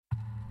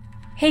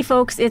Hey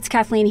folks, it's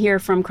Kathleen here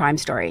from Crime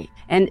Story.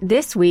 And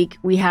this week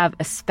we have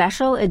a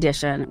special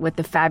edition with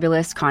the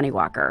fabulous Connie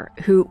Walker,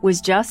 who was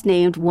just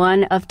named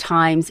one of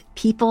Time's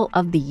People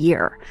of the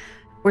Year.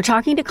 We're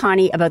talking to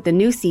Connie about the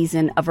new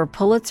season of her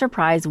Pulitzer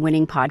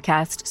Prize-winning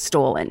podcast,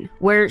 Stolen,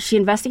 where she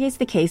investigates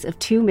the case of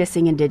two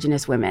missing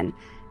Indigenous women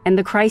and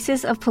the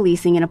crisis of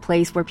policing in a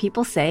place where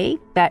people say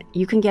that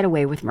you can get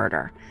away with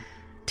murder.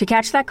 To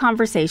catch that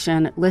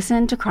conversation,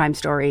 listen to Crime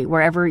Story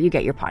wherever you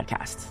get your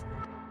podcasts.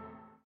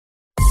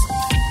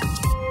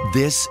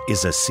 This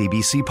is a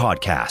CBC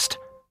podcast.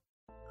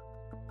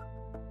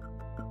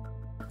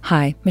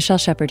 Hi, Michelle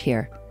Shepard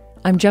here.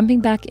 I'm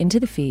jumping back into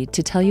the feed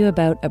to tell you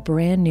about a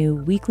brand new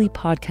weekly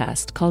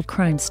podcast called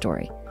Crime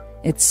Story.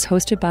 It's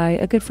hosted by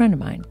a good friend of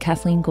mine,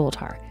 Kathleen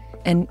Goldhar.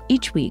 And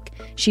each week,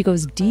 she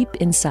goes deep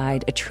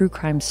inside a true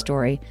crime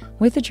story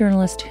with a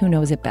journalist who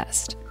knows it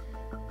best.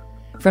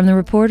 From the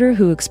reporter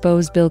who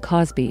exposed Bill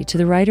Cosby to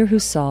the writer who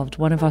solved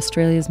one of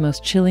Australia's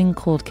most chilling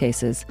cold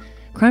cases,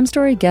 Crime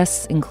Story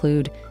guests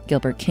include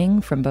Gilbert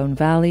King from Bone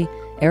Valley,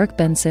 Eric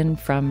Benson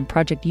from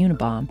Project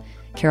Unabomb,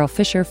 Carol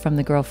Fisher from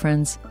The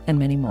Girlfriends, and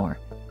many more.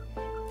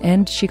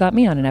 And she got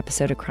me on an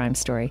episode of Crime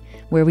Story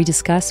where we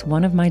discuss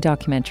one of my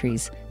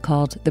documentaries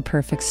called The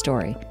Perfect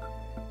Story.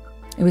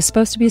 It was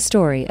supposed to be a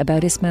story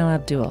about Ismail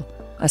Abdul,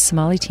 a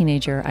Somali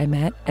teenager I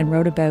met and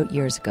wrote about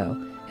years ago,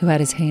 who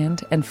had his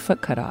hand and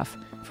foot cut off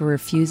for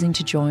refusing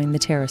to join the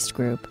terrorist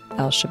group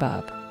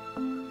Al-Shabaab.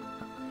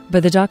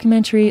 But the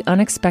documentary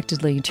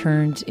unexpectedly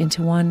turned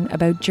into one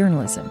about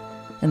journalism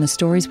and the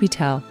stories we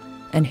tell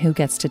and who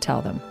gets to tell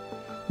them,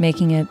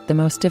 making it the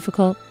most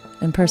difficult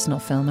and personal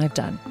film I've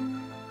done.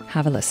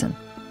 Have a listen.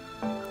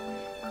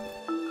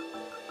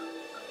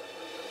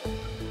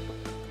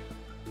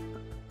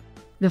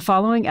 The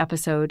following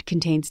episode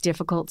contains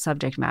difficult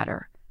subject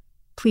matter.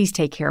 Please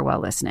take care while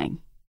listening.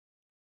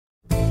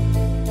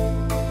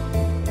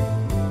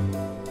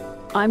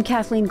 I'm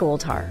Kathleen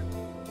Goldhar.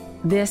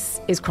 This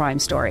is Crime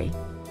Story.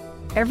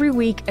 Every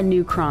week, a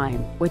new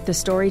crime with the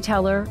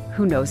storyteller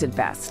who knows it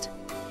best.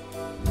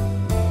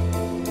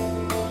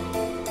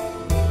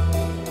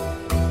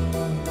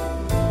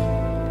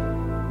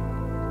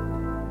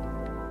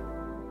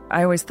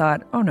 I always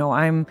thought, oh no,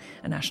 I'm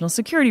a national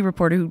security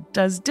reporter who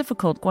does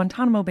difficult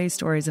Guantanamo Bay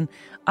stories and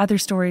other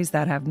stories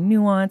that have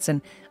nuance, and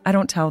I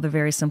don't tell the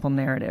very simple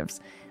narratives.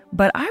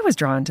 But I was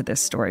drawn to this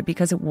story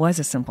because it was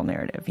a simple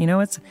narrative. You know,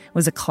 it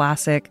was a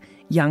classic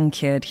young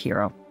kid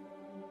hero.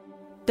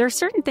 There are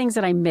certain things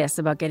that I miss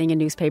about getting a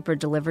newspaper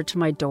delivered to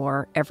my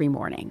door every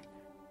morning.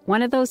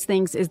 One of those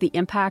things is the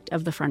impact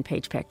of the front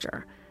page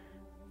picture.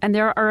 And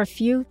there are a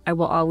few I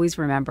will always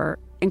remember,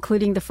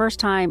 including the first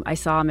time I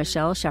saw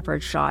Michelle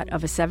Shepard's shot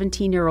of a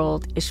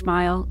 17-year-old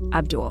Ismail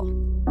Abdul.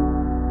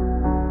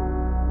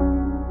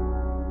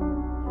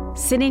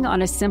 Sitting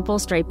on a simple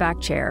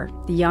straight-back chair,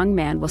 the young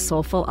man with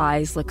soulful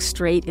eyes look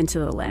straight into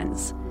the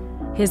lens.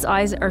 His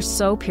eyes are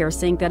so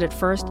piercing that at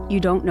first you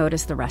don't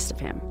notice the rest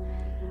of him.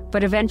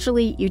 But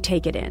eventually you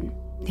take it in.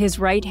 His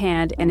right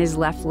hand and his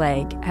left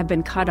leg have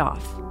been cut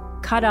off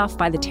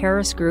by the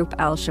terrorist group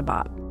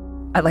Al-Shabaab.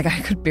 I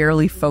could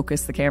barely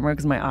focus the camera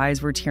because my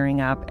eyes were tearing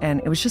up.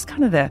 And it was just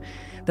kind of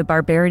the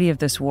barbarity of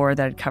this war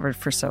that I'd covered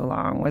for so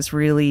long was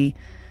really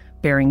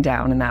bearing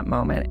down in that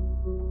moment.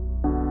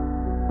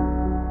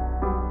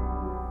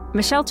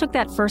 Michelle took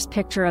that first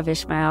picture of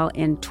Ismail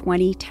in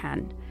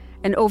 2010.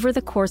 And over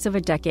the course of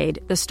a decade,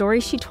 the story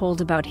she told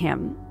about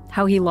him,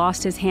 how he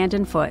lost his hand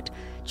and foot,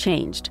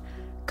 changed,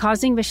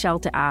 causing Michelle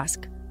to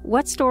ask,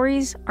 what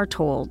stories are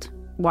told?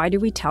 Why do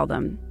we tell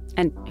them?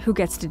 And who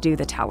gets to do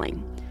the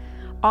telling?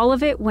 All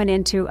of it went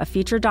into a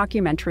feature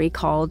documentary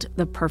called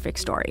The Perfect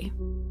Story.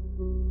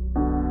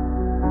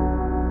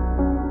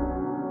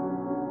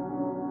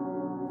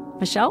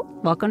 Michelle,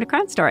 welcome to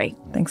Crime Story.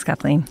 Thanks,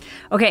 Kathleen.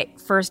 Okay,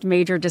 first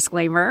major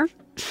disclaimer.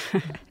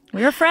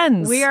 We are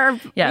friends. We are,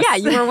 yes. Yeah,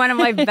 you were one of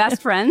my best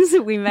friends.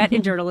 We met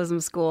in journalism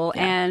school,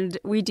 and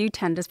we do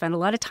tend to spend a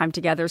lot of time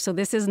together. So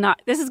this is going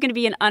to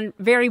be an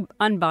very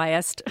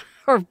unbiased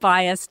or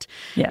biased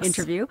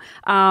interview.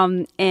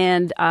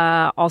 And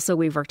also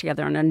we've worked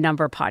together on a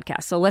number of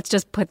podcasts. So let's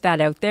just put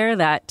that out there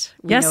that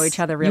we know each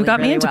other really well. You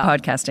got me into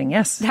podcasting,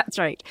 yes. That's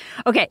right.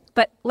 Okay,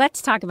 but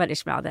let's talk about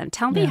Ismail then.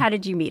 Tell me, how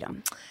did you meet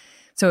him?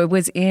 So it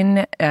was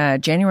in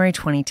January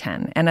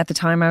 2010. And at the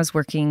time I was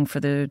working for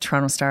the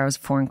Toronto Star. I was a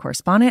foreign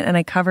correspondent and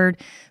I covered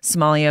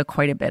Somalia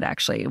quite a bit,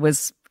 actually. It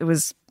was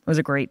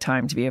a great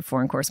time to be a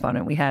foreign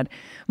correspondent. We had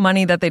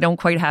money that they don't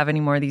quite have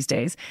anymore these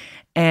days.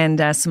 And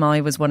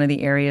Somalia was one of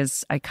the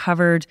areas I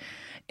covered,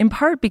 in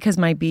part because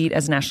my beat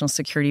as national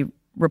security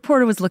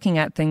reporter was looking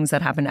at things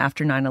that happened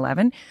after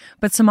 9/11.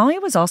 But Somalia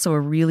was also a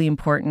really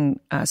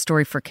important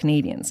story for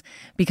Canadians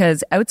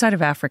because outside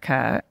of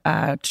Africa,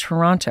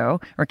 Toronto,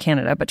 or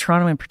Canada, but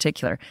Toronto in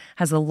particular,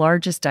 has the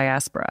largest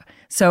diaspora.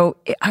 So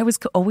I was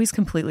always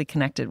completely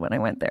connected when I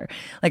went there.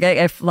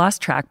 I've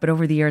lost track, but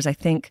over the years, I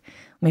think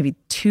maybe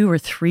 2 or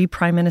 3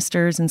 prime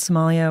ministers in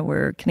Somalia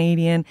were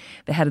Canadian,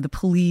 the head of the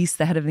police,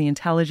 the head of the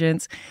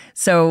intelligence.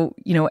 So,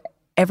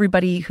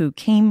 everybody who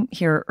came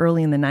here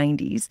early in the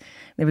 90s,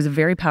 there was a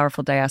very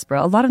powerful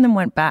diaspora. A lot of them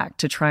went back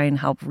to try and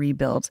help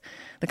rebuild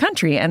the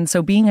country. And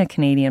so being a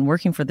Canadian,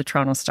 working for the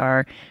Toronto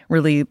Star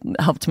really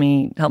helped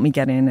me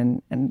get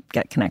in and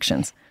get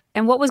connections.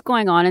 And what was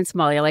going on in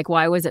Somalia? Like,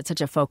 why was it such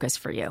a focus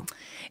for you?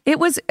 It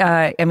was,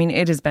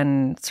 it has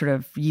been sort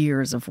of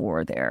years of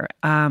war there.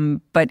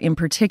 But in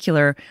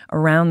particular,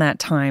 around that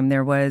time,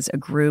 there was a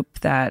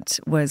group that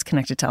was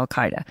connected to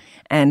Al-Qaeda.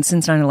 And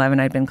since 9/11,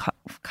 I'd been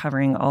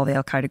covering all the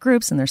Al-Qaeda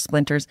groups and their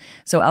splinters.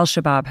 So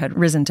Al-Shabaab had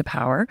risen to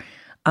power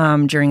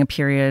during a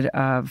period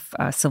of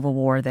civil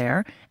war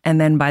there. And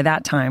then by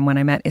that time, when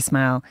I met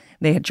Ismail,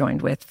 they had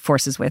joined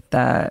forces with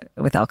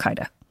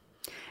Al-Qaeda.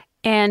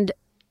 And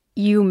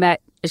you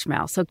met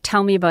Ishmael. So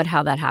tell me about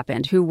how that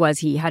happened. Who was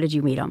he? How did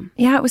you meet him?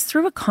 Yeah, it was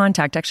through a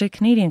contact, actually a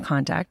Canadian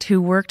contact, who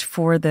worked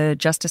for the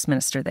justice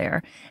minister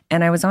there.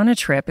 And I was on a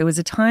trip. It was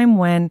a time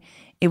when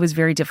it was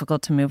very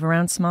difficult to move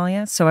around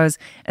Somalia. So I was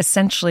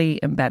essentially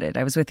embedded.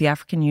 I was with the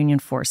African Union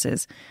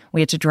forces.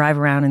 We had to drive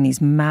around in these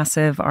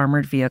massive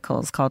armored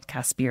vehicles called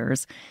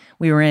Caspirs.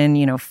 We were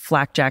in,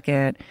 flak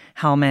jacket,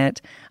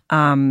 helmet,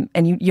 and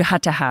you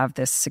had to have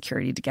this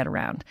security to get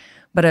around.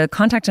 But a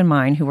contact of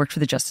mine who worked for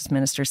the justice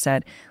minister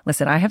said,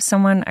 listen, I have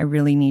someone I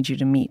really need you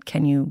to meet.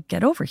 Can you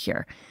get over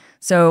here?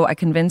 So I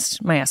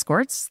convinced my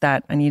escorts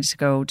that I needed to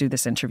go do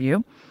this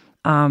interview.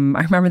 I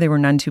remember they were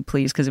none too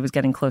pleased because it was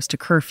getting close to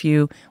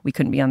curfew. We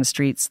couldn't be on the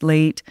streets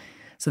late.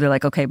 So they're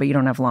like, okay, but you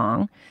don't have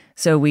long.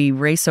 So we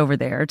race over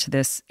there to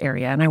this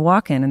area and I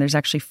walk in and there's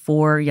actually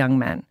 4 young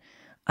men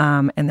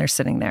and they're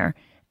sitting there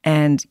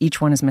and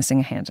each one is missing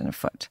a hand and a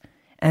foot.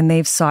 And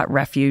they've sought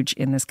refuge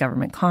in this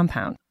government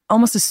compound.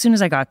 Almost as soon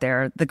as I got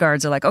there, the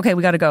guards are like, okay,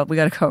 we got to go.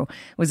 It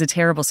was a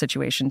terrible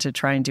situation to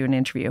try and do an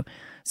interview.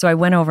 So I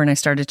went over and I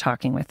started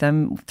talking with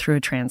them through a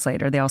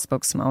translator. They all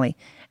spoke Somali.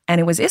 And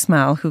it was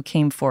Ismail who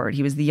came forward.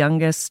 He was the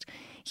youngest.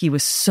 He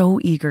was so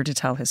eager to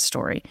tell his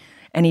story.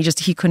 And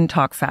he couldn't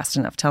talk fast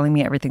enough, telling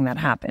me everything that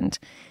happened.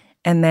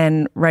 And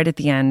then right at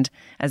the end,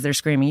 as they're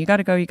screaming, you got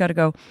to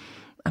go.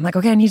 I'm like,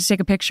 okay, I need to take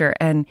a picture.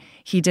 And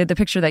he did the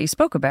picture that you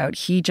spoke about.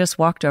 He just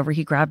walked over,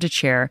 he grabbed a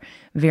chair,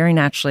 very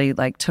naturally,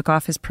 took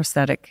off his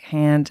prosthetic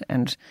hand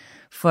and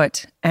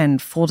foot and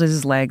folded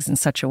his legs in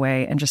such a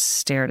way and just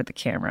stared at the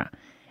camera.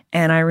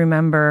 And I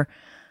remember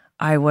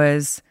I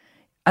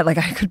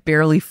could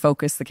barely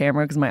focus the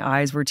camera because my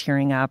eyes were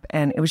tearing up.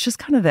 And it was just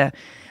kind of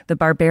the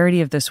barbarity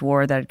of this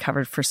war that I'd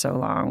covered for so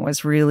long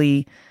was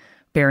really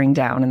bearing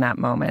down in that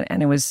moment.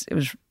 And it was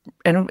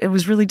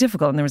really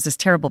difficult. And there was this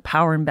terrible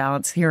power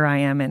imbalance. Here I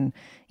am in,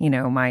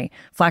 my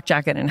flak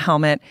jacket and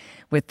helmet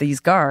with these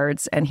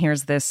guards. And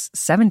here's this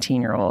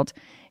 17-year-old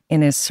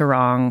in his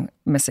sarong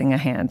missing a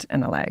hand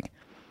and a leg.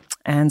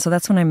 And so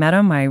that's when I met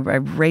him. I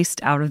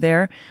raced out of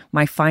there.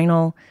 My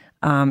final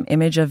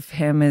image of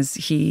him is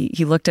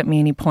he looked at me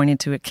and he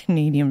pointed to a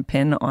Canadian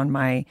pin on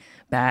my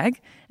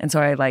bag. And so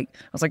I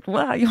was like,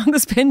 wow, you want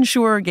this pin?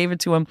 Sure. Gave it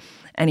to him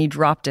and he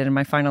dropped it. And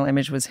my final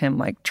image was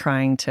him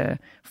trying to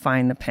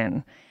find the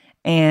pin.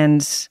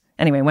 And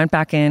anyway, went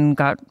back in,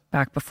 got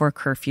back before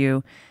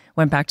curfew,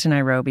 went back to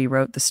Nairobi,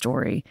 wrote the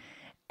story.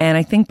 And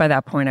I think by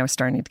that point I was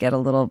starting to get a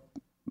little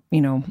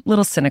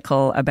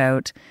cynical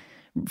about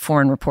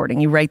foreign reporting.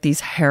 You write these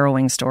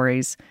harrowing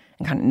stories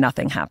and kind of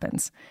nothing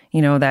happens.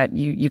 That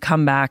you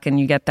come back and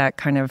you get that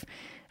kind of,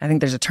 I think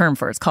there's a term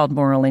for it. It's called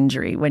moral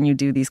injury when you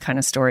do these kind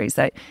of stories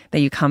that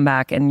you come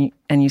back and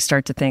you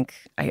start to think,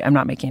 I'm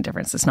not making a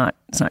difference. It's not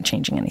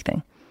changing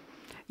anything.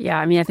 Yeah,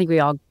 I think we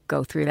all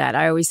go through that.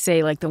 I always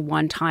say the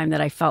one time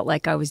that I felt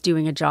like I was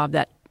doing a job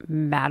that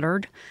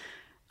mattered,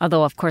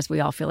 although of course we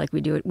all feel like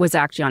we do it, was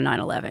actually on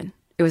 9/11.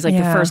 It was the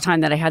first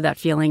time that I had that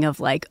feeling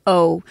of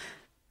oh,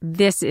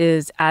 this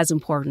is as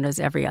important as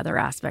every other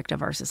aspect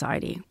of our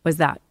society. Was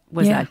that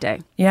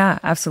day. Yeah,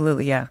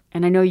 absolutely, yeah.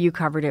 And I know you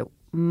covered it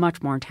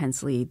much more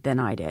intensely than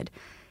I did.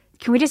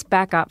 Can we just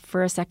back up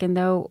for a second,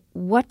 though?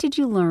 What did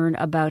you learn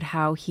about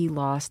how he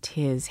lost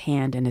his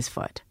hand and his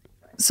foot?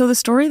 So the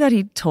story that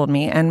he told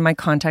me, and my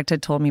contact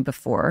had told me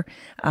before,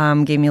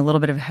 gave me a little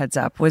bit of a heads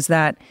up, was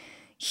that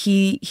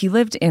he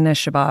lived in a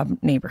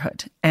Shabab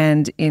neighborhood.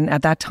 And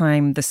at that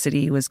time, the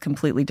city was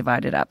completely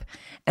divided up.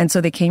 And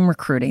so they came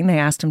recruiting. They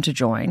asked him to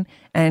join.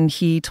 And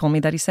he told me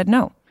that he said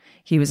no.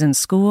 He was in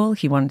school,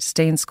 he wanted to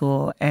stay in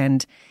school,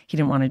 and he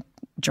didn't want to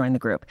join the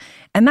group.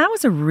 And that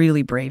was a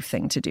really brave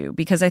thing to do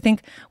because I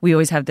think we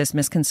always have this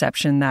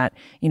misconception that,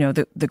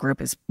 the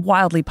group is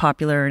wildly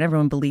popular and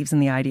everyone believes in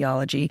the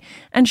ideology.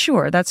 And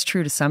sure, that's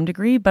true to some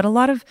degree, but a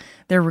lot of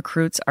their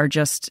recruits are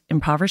just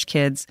impoverished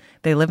kids.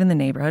 They live in the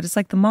neighborhood. It's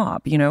like the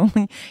mob, You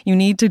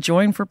need to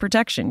join for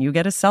protection. You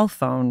get a cell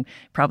phone,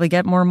 probably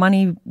get more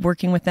money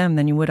working with them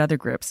than you would other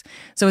groups.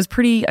 So it was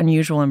pretty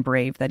unusual and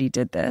brave that he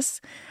did this.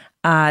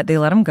 They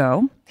let him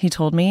go, he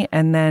told me,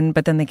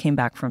 but then they came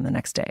back for him the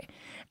next day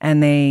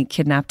and they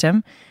kidnapped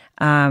him.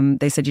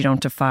 They said, you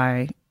don't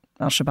defy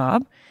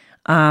Al-Shabaab.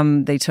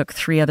 They took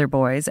 3 other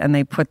boys and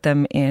they put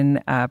them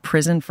in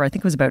prison for, I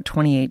think it was about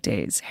 28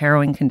 days,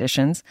 harrowing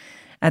conditions.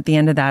 At the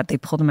end of that, they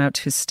pulled him out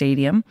to a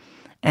stadium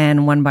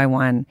and one by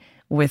one,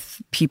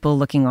 with people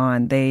looking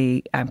on,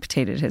 they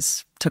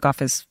took off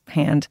his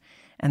hand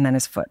and then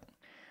his foot,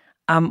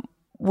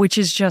 which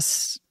is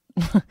just,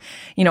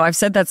 I've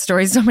said that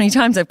story so many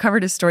times. I've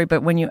covered his story,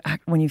 but when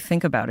you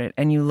think about it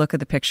and you look at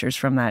the pictures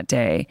from that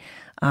day,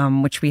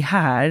 which we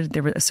had,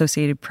 the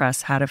Associated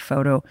Press had a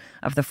photo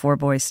of the 4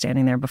 boys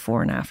standing there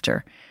before and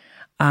after.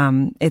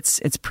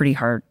 It's pretty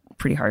hard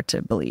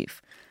to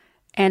believe.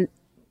 And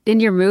in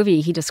your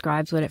movie, he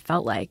describes what it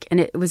felt like. And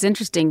it was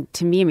interesting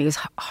to me. I mean, it was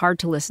hard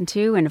to listen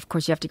to. And of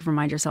course, you have to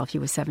remind yourself he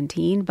was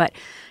 17. But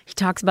he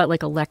talks about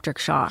like electric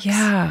shocks.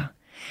 Yeah.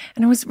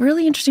 And it was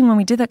really interesting when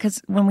we did that,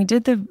 because when we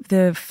did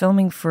the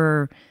filming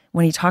for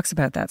when he talks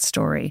about that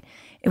story,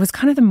 it was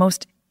kind of the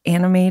most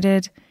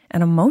animated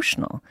and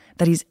emotional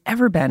that he's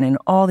ever been in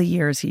all the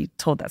years he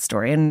told that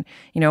story. And,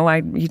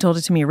 he told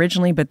it to me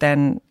originally, but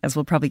then, as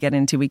we'll probably get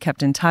into, we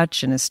kept in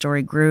touch and his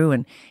story grew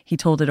and he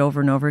told it over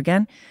and over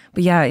again.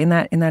 But yeah, in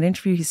that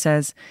interview, he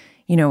says,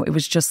 it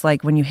was just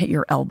like when you hit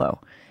your elbow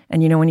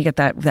and, when you get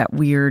that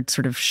weird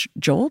sort of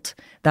jolt,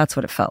 that's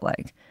what it felt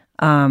like.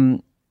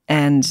 And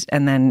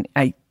then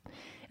I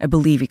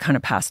believe he kind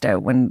of passed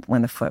out when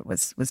the foot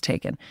was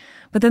taken.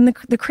 But then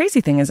the crazy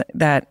thing is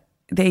that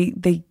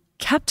they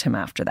kept him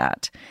after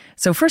that.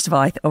 So first of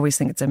all, I always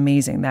think it's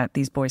amazing that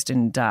these boys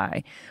didn't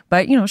die.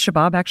 But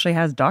Shabab actually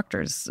has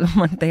doctors;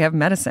 they have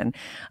medicine.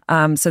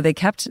 So they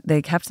kept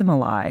them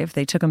alive.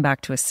 They took him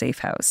back to a safe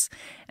house.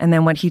 And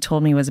then what he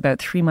told me was about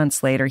 3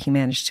 months later, he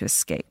managed to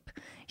escape.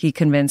 He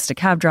convinced a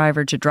cab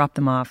driver to drop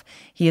them off.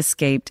 He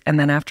escaped, and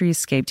then after he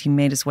escaped, he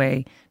made his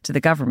way to the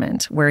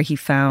government, where he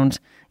found,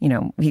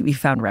 he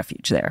found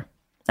refuge there.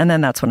 And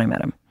then that's when I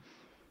met him.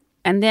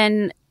 And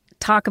then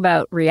talk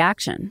about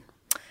reaction.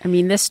 I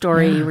mean, this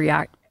story,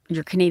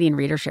 your Canadian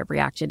readership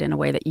reacted in a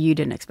way that you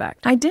didn't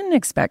expect. I didn't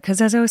expect,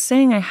 because as I was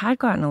saying, I had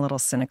gotten a little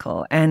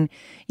cynical. And,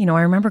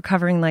 I remember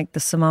covering like the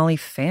Somali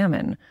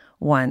famine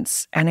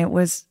once, and it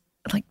was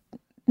like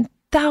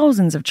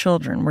thousands of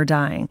children were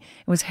dying.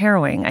 It was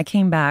harrowing. I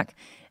came back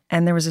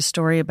and there was a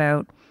story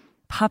about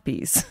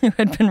puppies who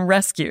had been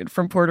rescued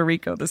from Puerto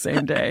Rico the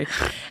same day.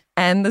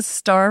 And the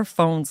Star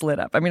phones lit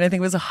up. I mean, I think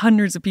it was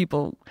hundreds of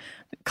people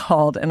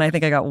called, and I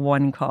think I got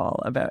one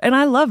call about, and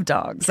I love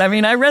dogs. I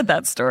mean, I read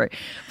that story,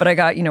 but I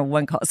got,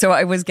 one call. So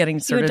I was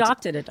getting You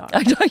adopted a dog.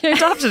 I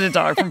adopted a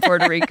dog from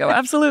Puerto Rico.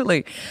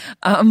 Absolutely.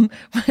 But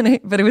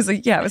it was,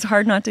 it was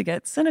hard not to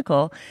get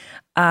cynical.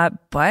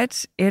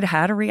 But it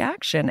had a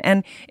reaction,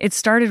 and it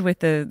started with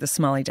the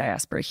Somali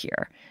diaspora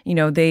here.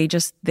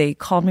 They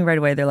called me right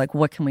away. They're like,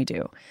 what can we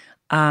do?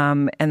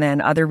 And then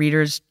other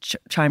readers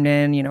chimed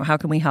in, how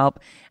can we help?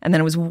 And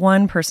then it was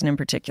one person in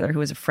particular who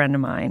was a friend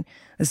of mine,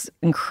 this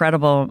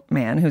incredible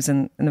man who's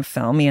in the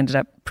film. He ended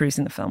up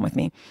producing the film with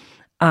me.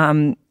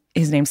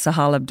 His name's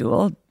Sahal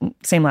Abdul,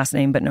 same last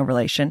name, but no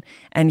relation.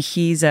 And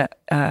he's a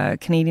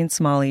Canadian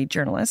Somali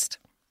journalist.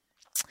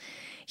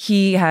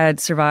 He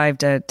had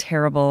survived a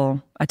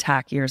terrible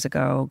attack years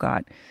ago,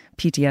 got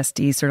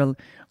PTSD, sort of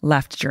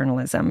left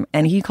journalism.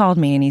 And he called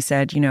me and he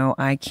said,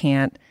 I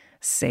can't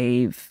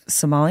save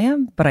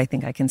Somalia, but I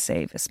think I can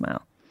save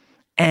Ismail.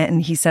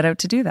 And he set out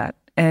to do that.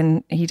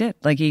 And he did.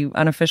 Like, he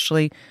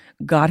unofficially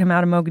got him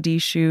out of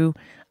Mogadishu,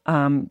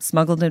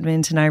 smuggled him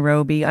into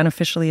Nairobi,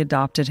 unofficially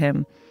adopted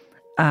him.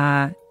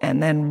 And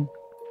then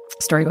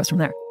story goes from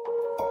there.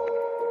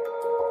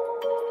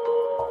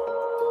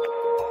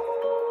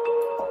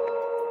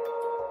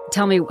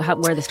 Tell me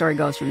where the story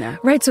goes from there.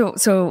 Right. So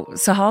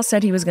Sahal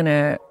said he was going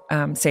to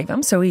save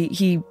him. So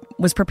he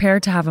was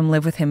prepared to have him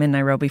live with him in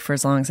Nairobi for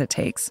as long as it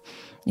takes.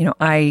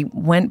 I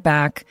went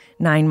back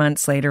 9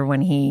 months later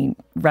when he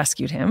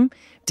rescued him,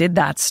 did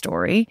that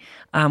story,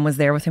 was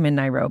there with him in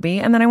Nairobi.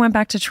 And then I went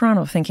back to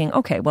Toronto thinking,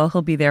 okay, well,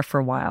 he'll be there for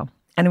a while.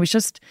 And it was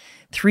just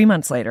 3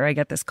 months later, I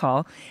get this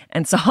call,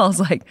 and Sahal's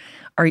like,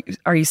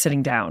 are you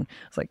sitting down?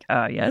 I was like,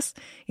 yes.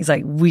 He's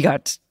like, we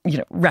got,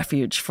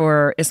 refuge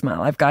for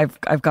Ismail. I've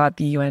got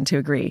the UN to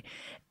agree,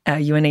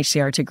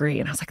 UNHCR to agree.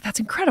 And I was like, that's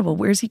incredible.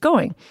 Where's he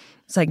going?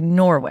 It's like,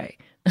 Norway.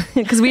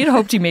 Because we had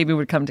hoped he maybe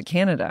would come to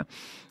Canada.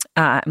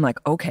 I'm like,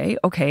 okay,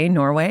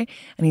 Norway.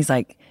 And he's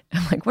like,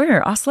 I'm like,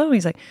 where? Oslo? And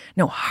he's like,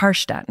 no,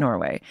 Harstad,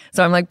 Norway.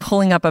 So I'm like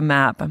pulling up a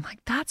map. I'm like,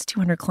 that's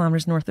 200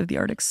 kilometers north of the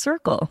Arctic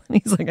Circle.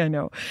 And he's like, I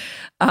know.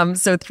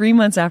 So 3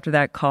 months after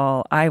that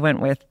call, I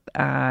went with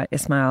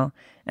Ismail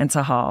and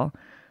Sahal,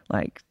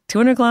 like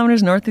 200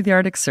 kilometers north of the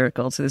Arctic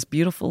Circle, to this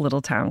beautiful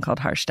little town called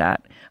Harstad.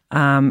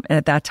 And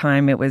at that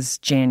time, it was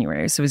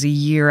January. So it was a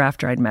year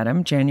after I'd met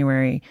him.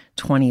 January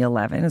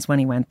 2011 is when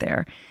he went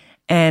there.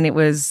 And it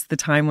was the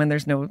time when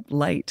there's no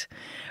light,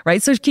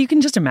 right? So you can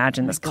just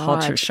imagine this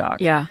culture shock.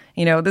 Yeah.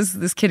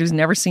 This kid who's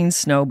never seen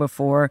snow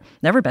before,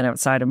 never been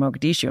outside of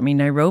Mogadishu. I mean,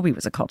 Nairobi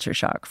was a culture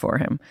shock for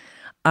him.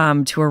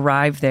 To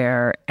arrive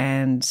there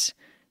and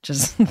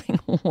just think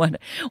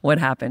what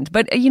happened.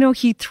 But,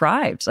 he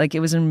thrived. Like,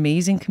 it was an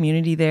amazing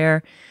community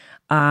there.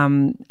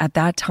 At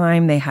that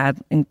time, they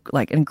had an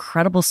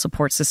incredible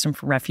support system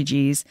for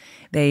refugees.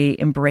 They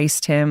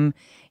embraced him.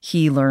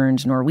 He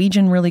learned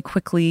Norwegian really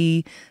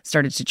quickly,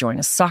 started to join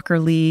a soccer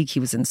league. He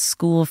was in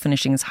school,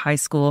 finishing his high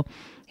school.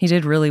 He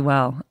did really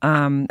well.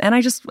 And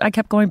I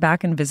kept going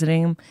back and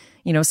visiting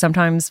him,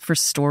 sometimes for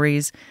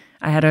stories.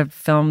 I had a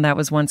film that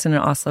was once in an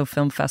Oslo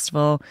Film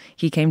Festival.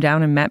 He came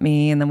down and met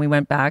me, and then we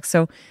went back.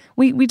 So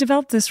we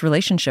developed this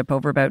relationship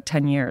over about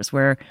 10 years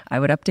where I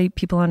would update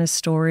people on his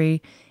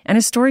story, and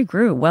his story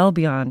grew well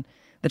beyond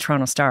the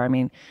Toronto Star. I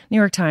mean, New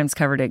York Times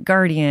covered it,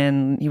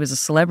 Guardian. He was a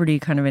celebrity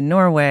kind of in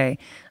Norway.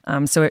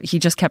 So he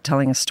just kept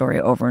telling his story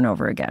over and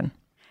over again.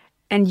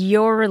 And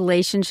your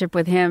relationship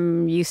with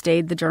him, you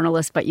stayed the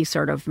journalist, but you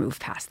sort of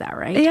moved past that,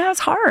 right? Yeah, it's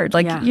hard.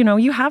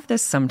 You have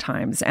this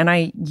sometimes. And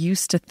I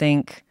used to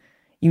think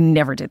you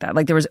never did that.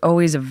 Like, there was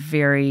always a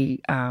very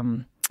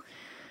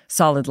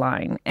solid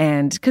line.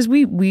 And because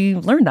we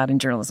learned that in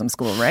journalism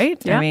school,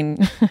 right? Yeah. I mean,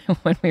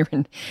 when we were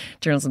in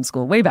journalism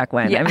school way back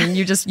when, yeah. I mean,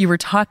 you were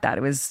taught that.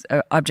 It was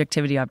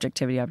objectivity.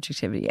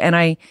 And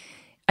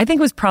I think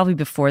it was probably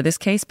before this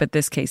case, but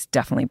this case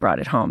definitely brought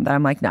it home that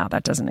I'm like, no,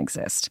 that doesn't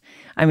exist.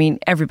 I mean,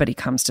 everybody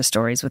comes to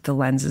stories with the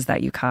lenses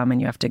that you come, and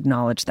you have to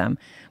acknowledge them.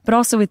 But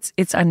also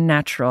it's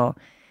unnatural,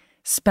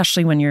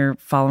 especially when you're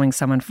following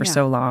someone for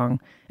so long.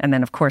 And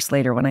then, of course,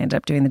 later when I ended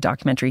up doing the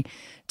documentary,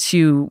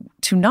 to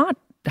not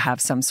have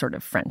some sort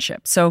of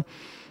friendship. So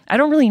I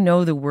don't really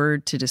know the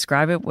word to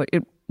describe it.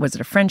 Was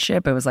it a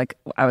friendship? It was like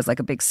I was like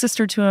a big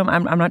sister to him.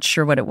 I'm not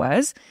sure what it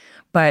was,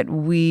 but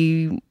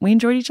we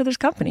enjoyed each other's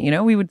company.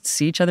 We would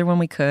see each other when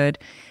we could,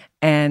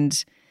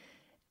 and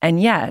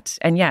yet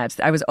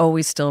I was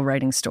always still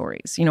writing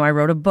stories. I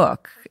wrote a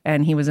book,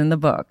 and he was in the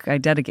book. I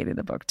dedicated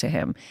the book to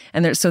him,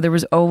 and there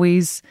was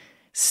always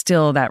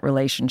still that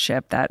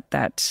relationship,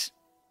 that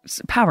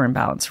power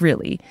imbalance,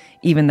 really,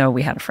 even though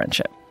we had a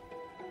friendship.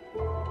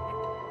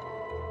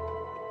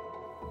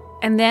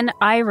 And then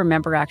I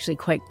remember actually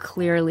quite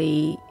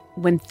clearly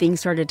when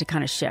things started to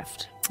kind of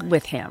shift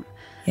with him.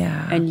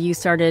 Yeah. And you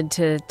started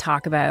to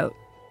talk about,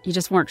 you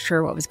just weren't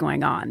sure what was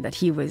going on, that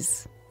he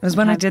was... It was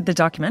when I did the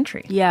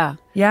documentary. Yeah.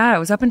 Yeah, it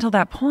was up until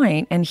that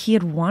point, and he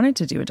had wanted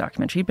to do a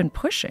documentary. He'd been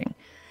pushing.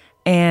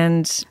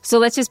 And... So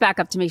let's just back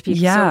up to make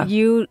people... Yeah.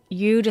 So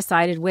you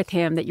decided with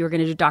him that you were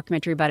going to do a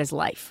documentary about his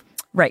life.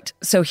 Right.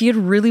 So he had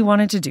really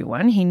wanted to do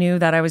one. He knew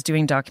that I was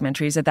doing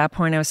documentaries. At that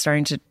point, I was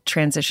starting to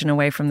transition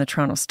away from the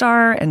Toronto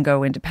Star and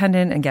go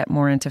independent and get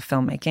more into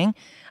filmmaking.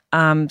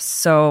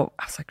 So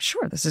I was like,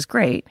 sure, this is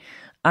great.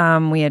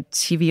 We had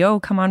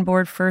TVO come on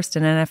board first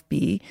and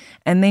NFB,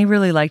 and they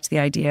really liked the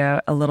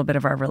idea, a little bit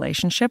of our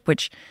relationship,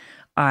 which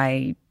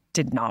I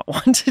did not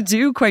want to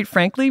do, quite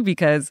frankly,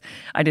 because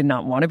I did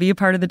not want to be a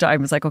part of the I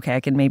was like, okay, I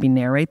can maybe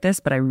narrate this,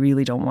 but I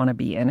really don't want to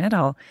be in it.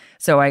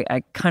 So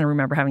I kind of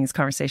remember having these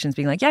conversations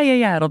being like,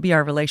 yeah, it'll be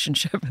our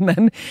relationship. And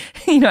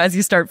then, as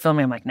you start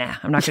filming, I'm like, nah,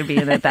 I'm not going to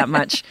be in it that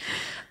much.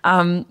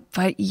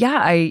 But yeah,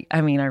 I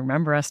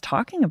remember us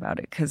talking about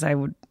it because I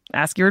would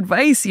ask your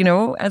advice,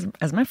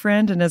 as my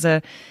friend and as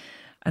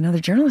another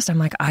journalist. I'm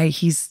like, I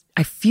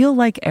feel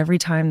like every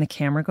time the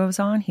camera goes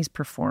on, he's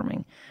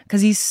performing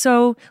because he's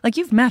so, like,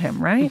 you've met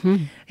him, right?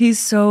 Mm-hmm. He's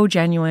so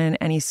genuine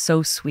and he's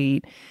so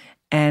sweet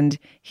and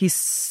he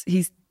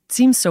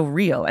seems so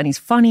real and he's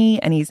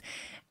funny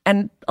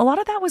and a lot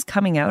of that was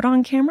coming out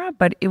on camera,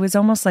 but it was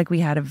almost like we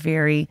had a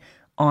very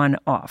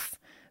on-off.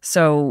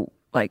 So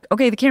like,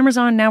 okay, the camera's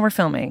on, now we're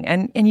filming.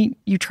 And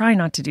you try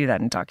not to do that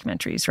in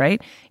documentaries,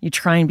 right? You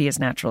try and be as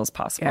natural as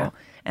possible. Yeah.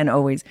 And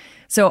always.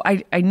 So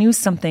I knew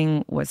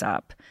something was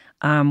up.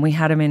 We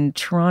had him in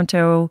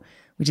Toronto.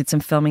 We did some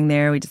filming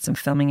there. We did some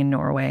filming in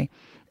Norway.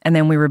 And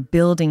then we were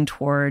building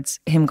towards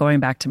him going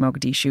back to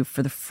Mogadishu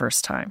for the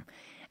first time.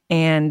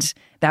 And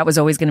that was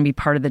always going to be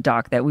part of the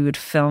doc, that we would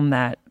film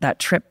that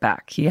trip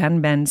back. He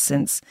hadn't been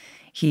since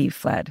he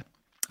fled.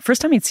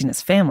 First time he'd seen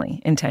his family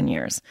in 10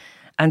 years.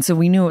 And so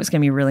we knew it was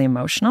going to be really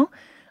emotional.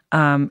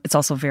 It's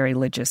also very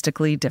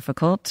logistically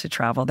difficult to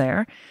travel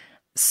there.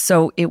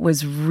 So it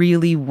was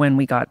really when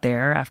we got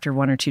there, after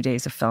 1 or 2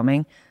 days of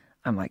filming,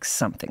 I'm like,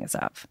 something is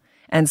up.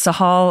 And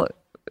Sahal,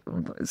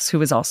 who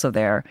was also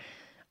there,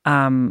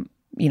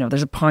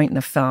 there's a point in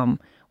the film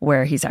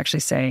where he's actually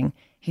saying,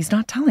 he's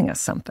not telling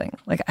us something.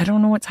 Like, I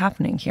don't know what's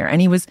happening here.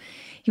 And he was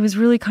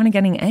really kind of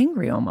getting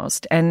angry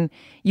almost. And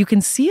you can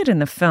see it in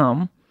the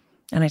film.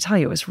 And I tell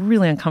you, it was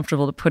really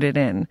uncomfortable to put it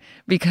in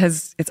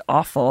because it's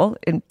awful.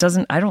 I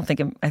think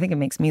it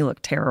makes me look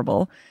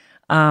terrible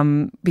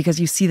because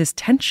you see this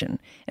tension.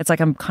 It's like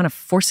I'm kind of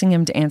forcing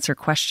him to answer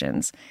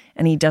questions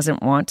and he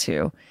doesn't want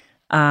to.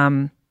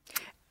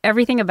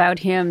 Everything about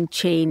him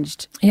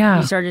changed. Yeah.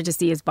 You started to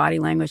see his body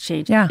language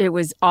change. Yeah. It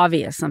was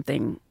obvious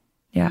something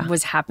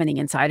was happening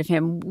inside of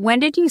him. When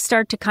did you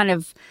start to kind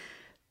of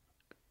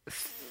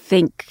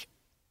think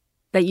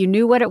that you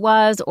knew what it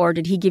was, or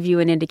did he give you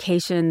an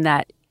indication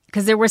that,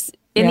 because there was,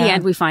 in the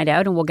end we find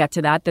out, and we'll get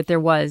to that there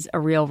was a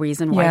real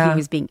reason why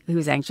he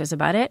was anxious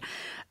about it.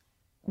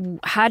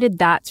 How did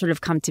that sort of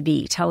come to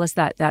be? Tell us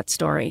that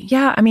story.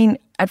 Yeah, I mean,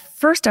 at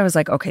first I was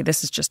like, okay,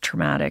 this is just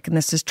traumatic and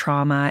this is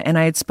trauma. And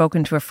I had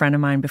spoken to a friend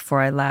of mine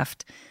before I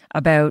left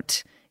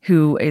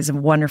who is a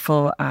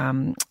wonderful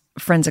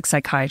forensic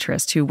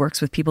psychiatrist who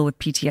works with people with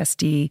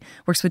PTSD,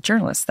 works with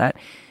journalists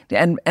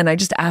and I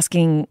just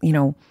asking,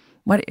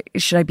 what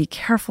should I be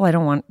careful? I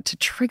don't want to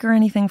trigger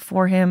anything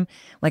for him.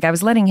 Like, I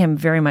was letting him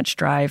very much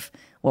drive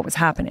what was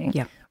happening.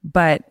 Yeah.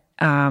 But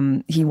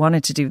he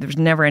wanted to do, there was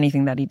never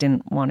anything that he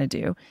didn't want to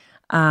do.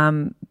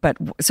 But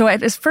so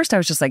at first I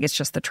was just like, it's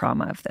just the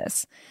trauma of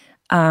this.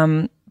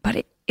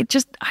 But it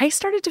just, I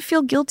started to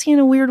feel guilty in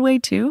a weird way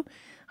too.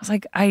 I was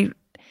like, I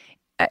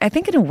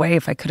think in a way,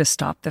 if I could have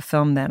stopped the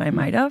film then, I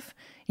might have,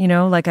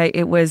 like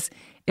it was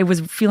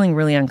feeling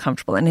really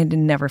uncomfortable, and it had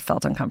never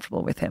felt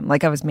uncomfortable with him.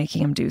 Like I was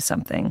making him do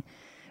something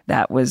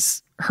that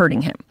was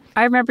hurting him.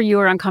 I remember you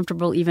were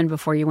uncomfortable even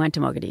before you went to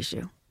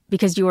Mogadishu,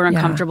 because you were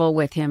uncomfortable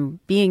with him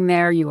being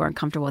there. You were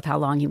uncomfortable with how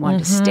long he wanted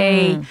to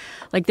stay.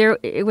 Like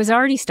it was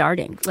already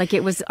starting. Like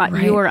it was,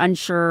 you were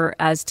unsure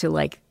as to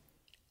like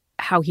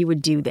how he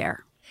would do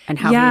there and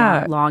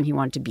how long he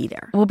wanted to be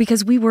there. Well,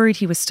 because we worried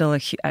he was still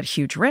at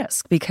huge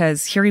risk,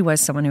 because here he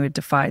was, someone who had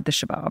defied the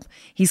Shabab.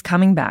 He's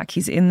coming back.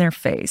 He's in their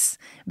face.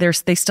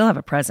 They still have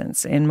a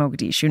presence in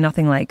Mogadishu,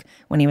 nothing like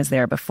when he was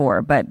there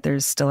before, but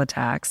there's still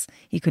attacks.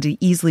 He could have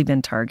easily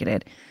been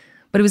targeted.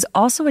 But it was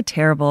also a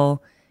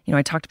terrible,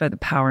 I talked about the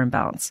power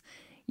imbalance.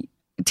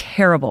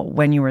 Terrible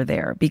when you were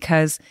there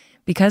because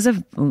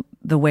of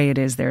the way it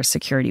is there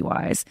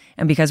security-wise,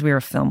 and because we were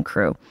a film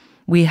crew.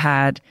 We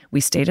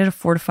stayed at a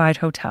fortified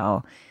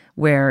hotel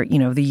where,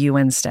 the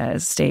UN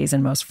stays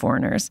and most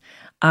foreigners.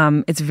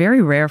 It's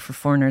very rare for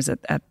foreigners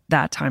at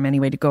that time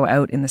anyway to go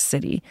out in the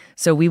city.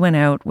 So we went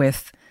out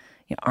with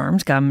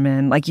armed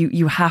gunmen. Like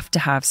you have to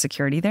have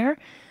security there.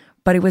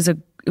 But it was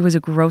a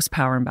gross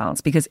power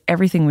imbalance, because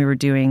everything we were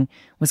doing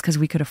was because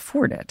we could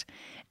afford it.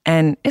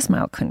 And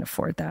Ismail couldn't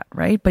afford that,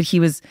 right? But he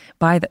was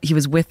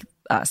with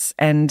us,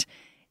 and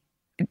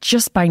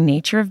just by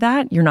nature of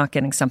that, you're not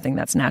getting something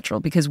that's natural,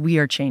 because we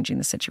are changing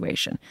the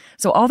situation.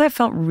 So all that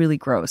felt really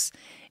gross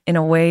in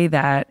a way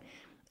that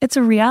it's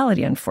a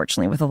reality,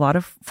 unfortunately, with a lot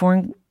of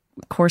foreign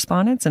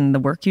correspondents and the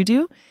work you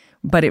do.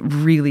 But it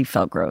really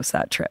felt gross,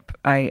 that trip.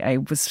 I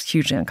was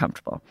hugely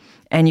uncomfortable.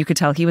 And you could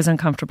tell he was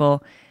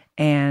uncomfortable.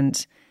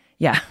 And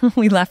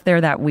we left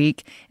there that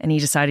week, and he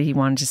decided he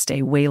wanted to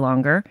stay way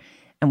longer.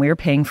 And we were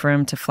paying for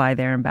him to fly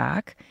there and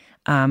back.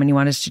 And he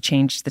wanted us to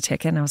change the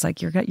ticket. And I was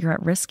like, you're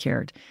at risk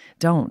here.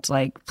 Don't,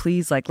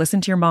 please, listen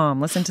to your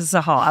mom, listen to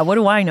Sahal. What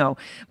do I know?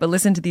 But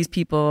listen to these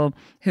people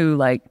who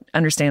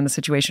understand the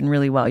situation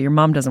really well. Your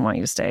mom doesn't want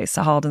you to stay.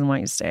 Sahal doesn't want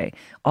you to stay.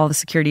 All the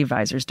security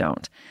advisors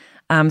don't.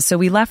 So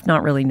we left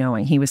not really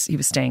knowing. He was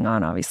staying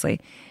on,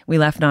 obviously. We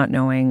left not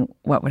knowing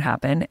what would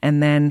happen.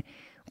 And then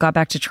got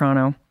back to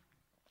Toronto,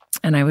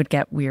 and I would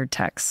get weird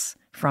texts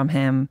from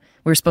him.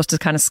 We were supposed to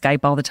kind of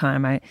Skype all the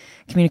time.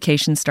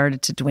 Communication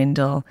started to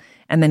dwindle.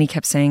 And then he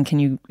kept saying, can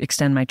you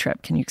extend my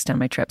trip? Can you extend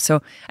my trip?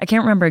 So I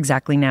can't remember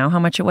exactly now how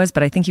much it was,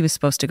 but I think he was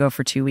supposed to go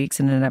for 2 weeks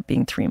and it ended up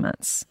being 3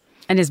 months.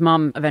 And his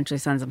mom eventually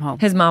sends him home.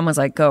 His mom was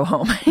like, go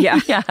home. Yeah.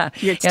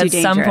 It's too dangerous.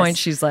 At some point,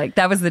 she's like,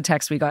 that was the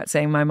text we got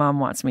saying, my mom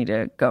wants me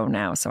to go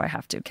now, so I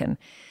have to. Can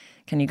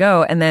you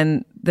go? And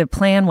then the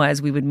plan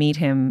was we would meet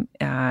him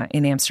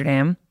in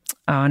Amsterdam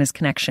on his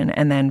connection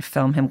and then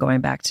film him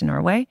going back to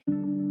Norway.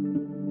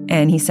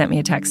 And he sent me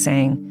a text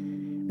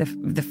saying,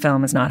 the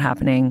film is not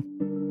happening.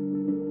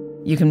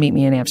 You can meet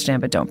me in Amsterdam,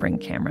 but don't bring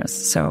cameras.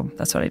 So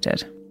that's what I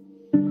did.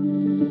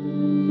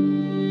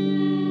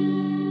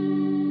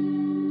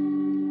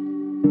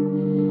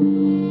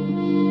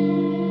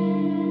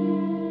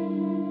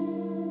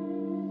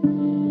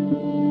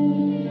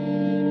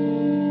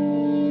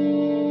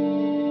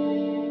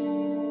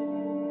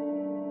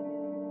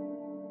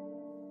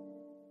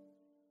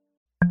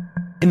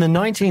 In the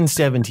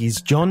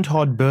 1970s, John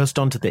Todd burst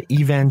onto the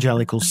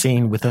evangelical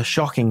scene with a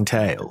shocking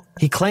tale.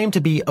 He claimed to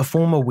be a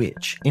former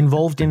witch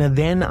involved in a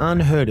then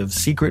unheard-of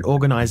secret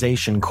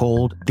organization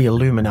called the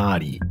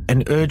Illuminati,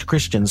 and urged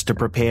Christians to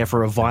prepare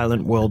for a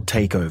violent world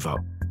takeover.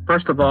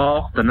 First of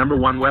all, the number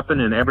one weapon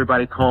in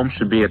everybody's home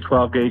should be a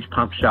 12-gauge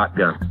pump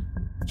shotgun.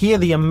 Hear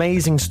the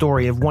amazing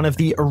story of one of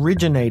the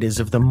originators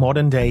of the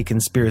modern-day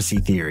conspiracy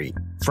theory.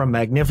 From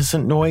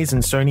Magnificent Noise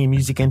and Sony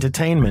Music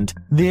Entertainment,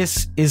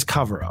 this is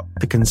Cover Up,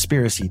 the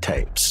conspiracy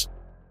tapes.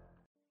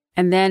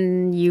 And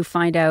then you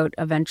find out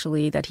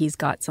eventually that he's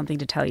got something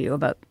to tell you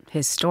about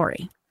his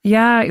story.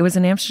 Yeah, it was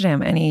in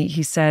Amsterdam. And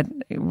he said,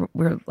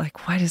 we're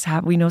like, what is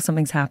happening? We know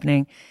something's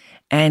happening.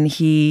 And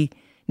he,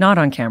 not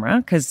on camera,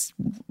 because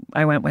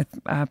I went with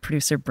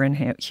producer Bryn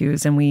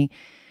Hughes, and we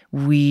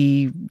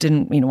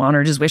didn't,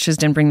 honored his wishes,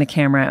 didn't bring the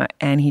camera.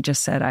 And he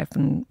just said, I've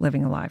been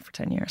living a lie for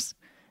 10 years.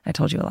 I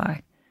told you a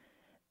lie.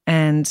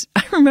 And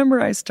I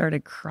remember I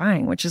started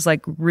crying, which is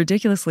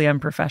ridiculously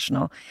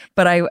unprofessional.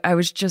 But I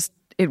was just,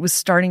 it was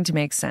starting to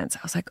make sense. I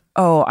was like,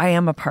 oh, I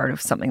am a part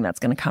of something that's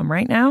going to come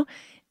right now,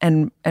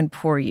 and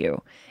poor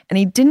you. And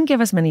he didn't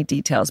give us many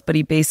details, but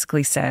he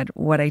basically said,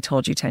 what I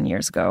told you 10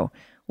 years ago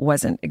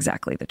wasn't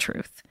exactly the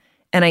truth.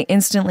 And I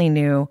instantly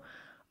knew,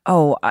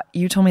 oh,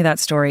 you told me that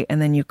story,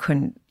 and then you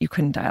couldn't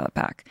dial it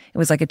back. It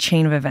was like a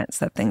chain of events,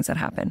 that things that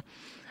happened.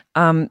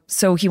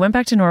 So he went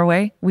back to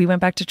Norway. We went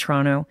back to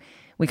Toronto.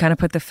 We kind of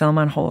put the film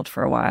on hold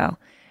for a while.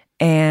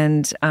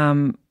 And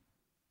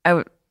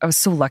was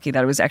so lucky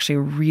that it was actually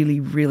a really,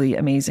 really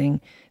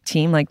amazing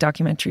team. Like,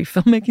 documentary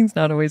filmmaking's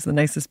not always the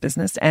nicest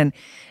business. And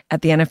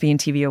at the NFB and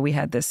TVO, we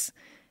had this,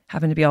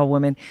 happened to be all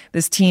women,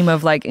 this team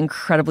of like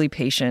incredibly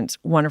patient,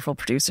 wonderful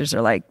producers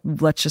are like,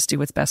 let's just do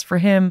what's best for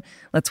him.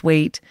 Let's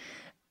wait.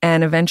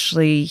 And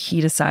eventually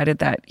he decided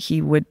that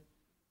he would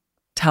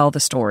tell the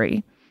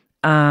story,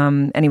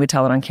 and he would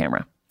tell it on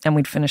camera, and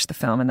we'd finish the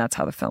film, and that's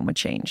how the film would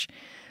change.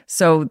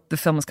 So the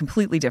film was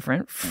completely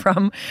different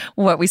from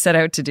what we set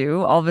out to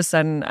do. All of a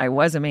sudden, I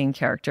was a main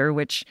character,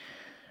 which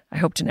I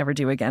hope to never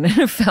do again in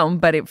a film,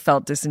 but it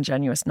felt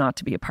disingenuous not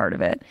to be a part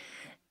of it.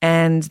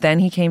 And then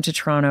he came to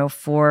Toronto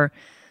for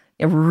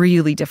a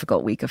really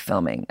difficult week of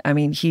filming. I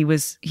mean, he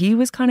was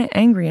kind of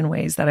angry in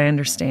ways that I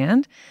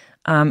understand.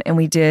 And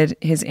we did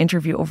his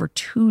interview over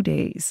 2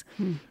 days.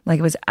 Like,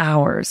 it was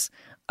hours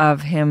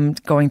of him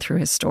going through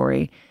his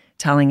story,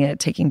 telling it,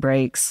 taking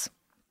breaks.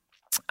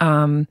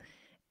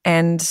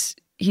 And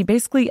he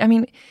basically, I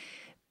mean,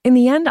 in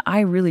the end,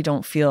 I really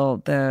don't feel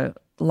the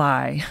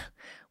lie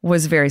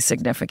was very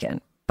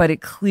significant, but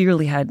it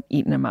clearly had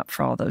eaten him up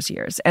for all those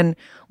years. And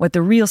what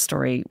the real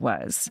story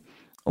was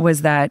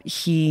that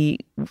he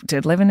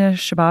did live in a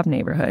Shabab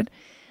neighborhood,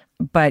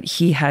 but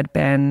he had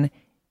been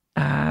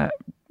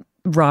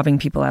robbing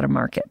people at a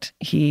market.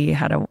 He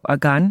had a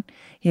gun.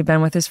 He had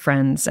been with his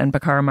friends, and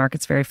Bakara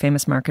Market's a very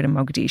famous market in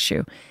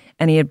Mogadishu.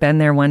 And he had been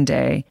there one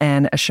day,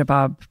 and a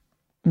Shabab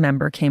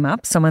member came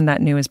up, someone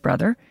that knew his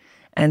brother,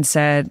 and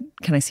said,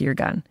 "Can I see your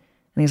gun?"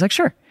 And he's like,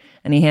 "Sure."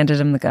 And he handed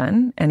him the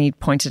gun, and he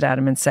pointed at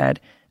him and said,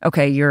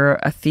 "Okay, you're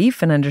a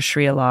thief, and under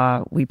Sharia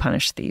law, we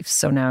punish thieves.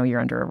 So now you're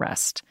under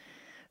arrest."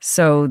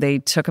 So they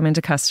took him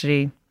into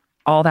custody.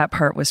 All that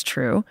part was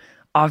true.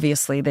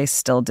 Obviously, they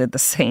still did the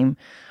same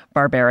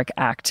barbaric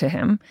act to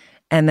him.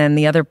 And then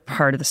the other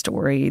part of the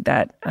story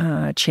that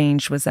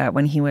changed was that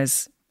when he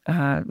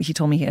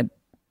told me he had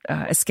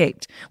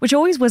escaped, which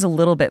always was a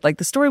little bit, like,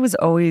 the story was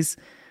always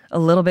a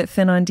little bit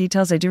thin on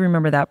details. I do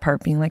remember that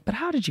part being like, but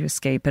how did you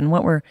escape? And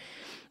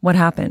what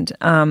happened?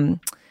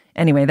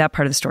 Anyway, that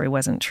part of the story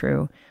wasn't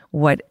true.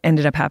 What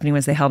ended up happening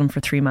was they held him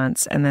for 3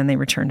 months, and then they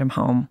returned him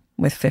home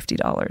with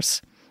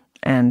 $50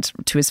 and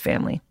to his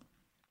family.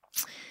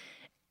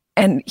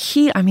 And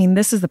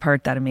this is the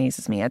part that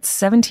amazes me. At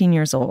 17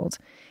 years old,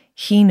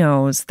 he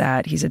knows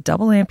that he's a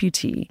double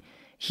amputee.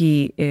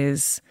 He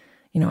is,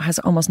 has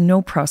almost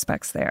no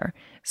prospects there.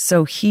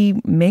 So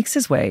he makes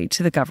his way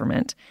to the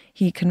government.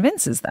 He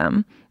convinces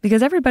them,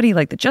 because everybody,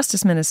 like the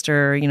justice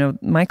minister,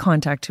 my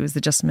contact, who is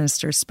the justice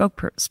minister's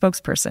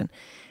spokesperson,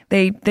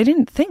 they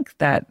didn't think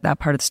that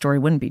part of the story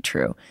wouldn't be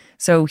true.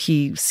 So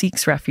he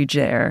seeks refuge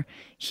there.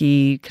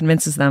 He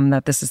convinces them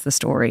that this is the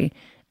story.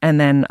 And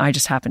then I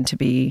just happen to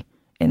be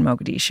in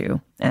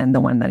Mogadishu and the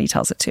one that he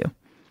tells it to.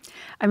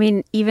 I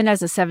mean, even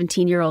as a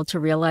 17-year-old, to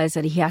realize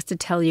that he has to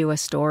tell you a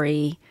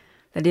story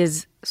that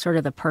is sort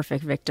of the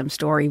perfect victim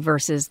story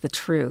versus the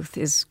truth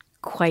is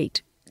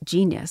quite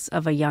genius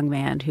of a young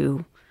man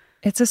who...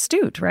 It's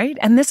astute, right?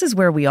 And this is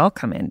where we all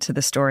come into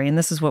the story. And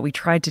this is what we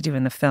tried to do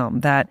in the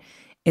film, that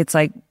it's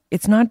like,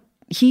 it's not,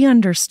 he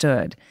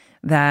understood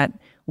that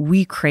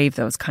we crave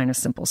those kind of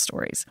simple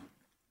stories.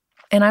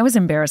 And I was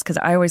embarrassed because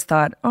I always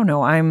thought, oh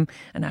no, I'm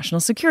a national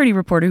security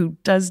reporter who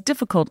does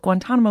difficult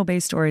Guantanamo Bay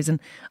stories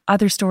and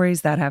other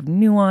stories that have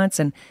nuance,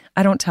 and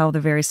I don't tell the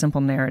very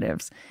simple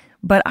narratives.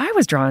 But I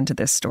was drawn to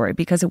this story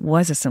because it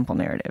was a simple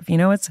narrative.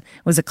 It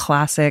was a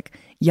classic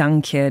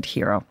young kid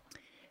hero.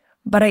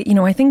 But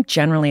I think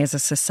generally as a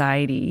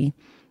society,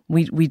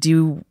 we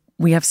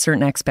have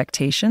certain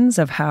expectations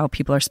of how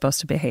people are supposed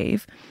to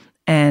behave.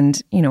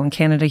 And, in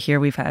Canada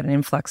here, we've had an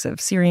influx of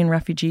Syrian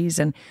refugees,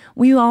 and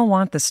we all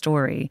want the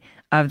story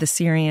of the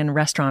Syrian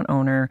restaurant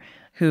owner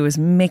who is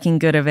making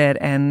good of it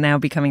and now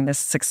becoming this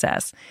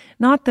success.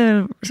 Not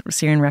the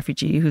Syrian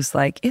refugee who's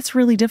like, it's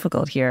really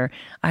difficult here.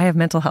 I have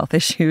mental health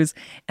issues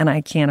and I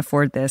can't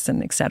afford this,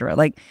 and et cetera.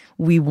 Like,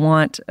 we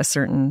want a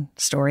certain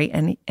story.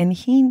 And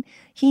he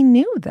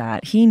knew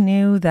that. He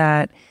knew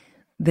that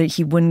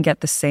he wouldn't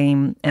get the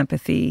same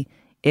empathy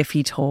if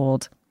he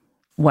told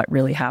what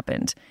really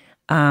happened.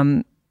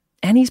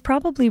 And he's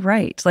probably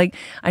right. Like,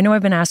 I know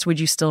I've been asked, would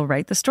you still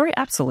write the story?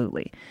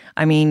 Absolutely.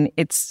 I mean,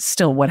 it's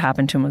still, what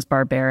happened to him was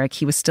barbaric.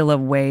 He was still a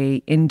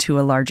way into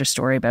a larger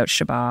story about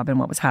Shabab and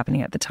what was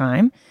happening at the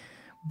time.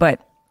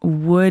 But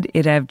would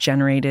it have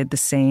generated the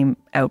same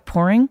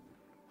outpouring?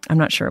 I'm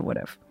not sure it would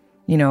have.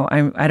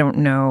 I don't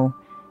know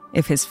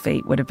if his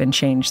fate would have been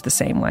changed the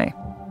same way.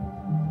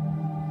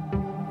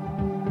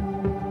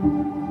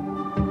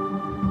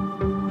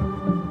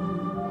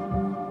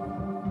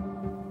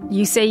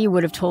 You say you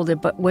would have told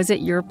it, but was it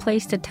your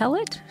place to tell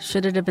it?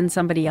 Should it have been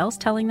somebody else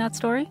telling that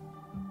story?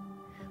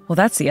 Well,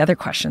 that's the other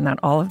question that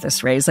all of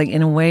this raised. Like,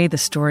 in a way, the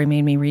story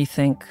made me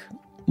rethink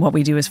what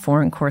we do as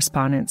foreign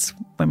correspondents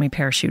when we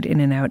parachute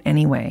in and out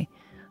anyway.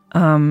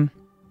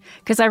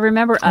 Because I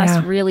remember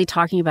us really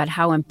talking about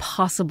how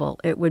impossible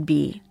it would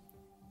be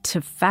to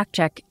fact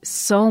check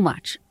so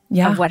much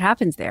of what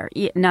happens there.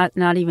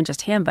 Not even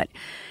just him, but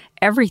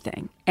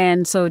everything.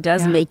 And so it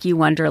does make you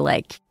wonder,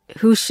 like,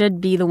 who should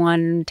be the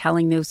one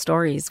telling those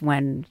stories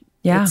when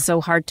Yeah. It's so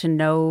hard to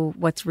know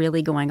what's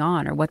really going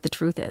on or what the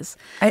truth is.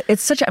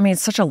 It's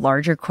such a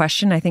larger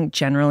question. I think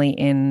generally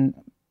in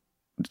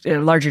a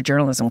larger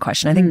journalism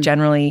question. I think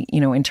generally,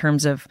 in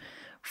terms of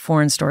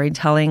foreign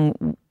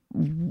storytelling,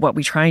 what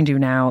we try and do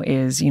now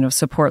is,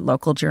 support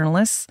local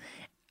journalists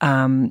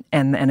and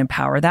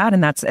empower that.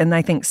 And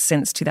I think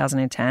since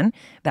 2010,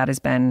 that has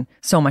been,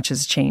 so much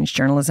has changed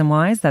journalism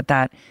wise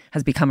that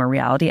has become a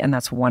reality. And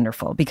that's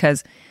wonderful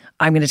because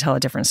I'm going to tell a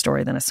different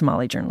story than a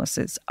Somali journalist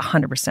is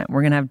 100%.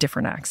 We're going to have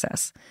different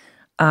access.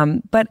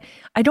 But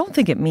I don't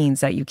think it means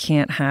that you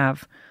can't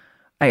have,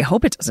 I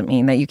hope it doesn't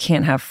mean that you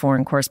can't have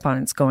foreign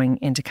correspondents going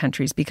into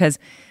countries, because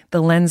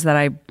the lens that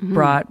I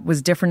brought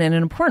was different in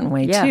an important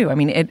way too. I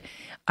mean,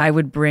 I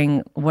would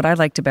bring, what I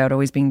liked about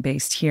always being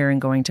based here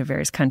and going to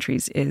various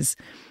countries is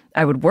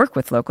I would work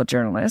with local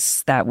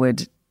journalists that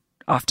would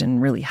often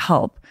really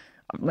help,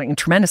 like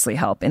tremendously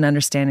help in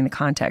understanding the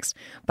context.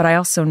 But I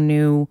also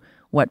knew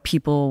what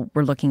people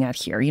were looking at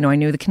here. I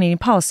knew the Canadian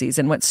policies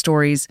and what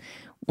stories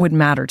would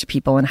matter to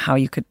people and how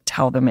you could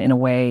tell them in a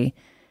way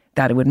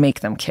that it would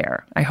make them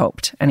care, I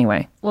hoped,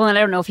 anyway. Well, and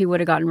I don't know if he would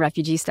have gotten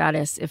refugee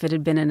status if it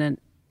had been in a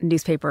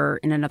newspaper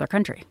in another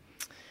country.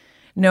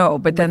 No,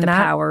 but then the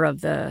power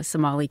of the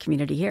Somali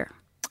community here.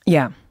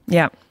 Yeah,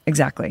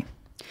 exactly.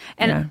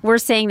 And we're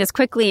saying this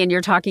quickly and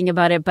you're talking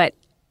about it, but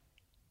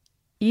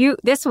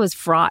this was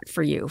fraught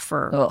for you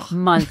for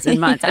months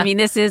and months. I mean,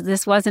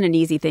 this wasn't an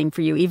easy thing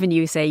for you. Even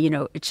you say,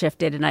 it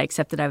shifted and I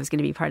accepted I was going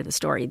to be part of the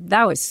story.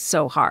 That was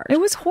so hard. It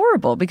was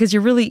horrible because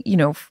you're really,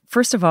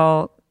 first of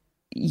all,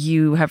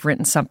 you have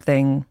written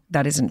something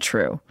that isn't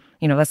true.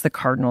 That's the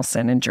cardinal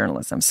sin in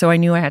journalism. So I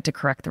knew I had to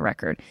correct the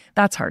record.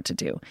 That's hard to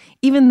do.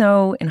 Even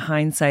though in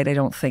hindsight, I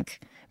don't think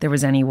there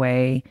was any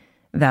way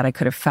that I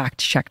could have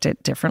fact-checked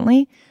it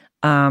differently.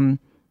 And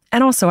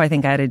also I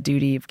think I had a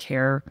duty of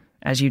care,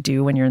 as you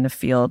do when you're in the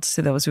field,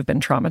 to those who've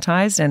been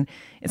traumatized. And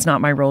it's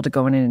not my role to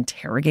go in and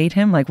interrogate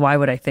him. Like, why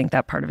would I think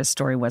that part of his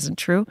story wasn't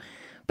true?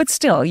 But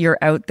still, you're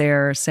out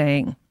there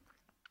saying,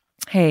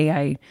 hey,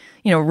 I,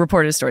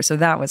 reported a story. So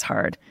that was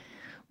hard.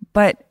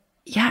 But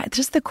yeah,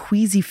 just the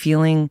queasy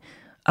feeling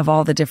of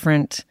all the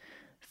different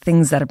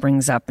things that it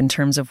brings up in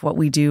terms of what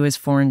we do as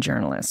foreign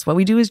journalists, what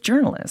we do as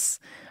journalists.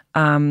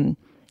 And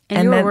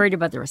you were worried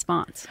about the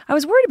response. I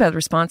was worried about the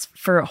response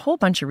for a whole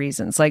bunch of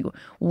reasons. Like,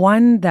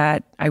 one,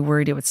 that I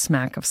worried it would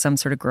smack of some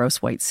sort of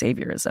gross white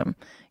saviorism,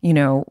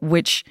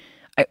 which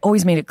I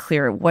always made it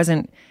clear it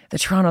wasn't the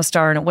Toronto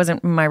Star and it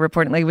wasn't my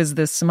reporting. Like, it was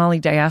the Somali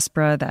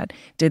diaspora that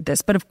did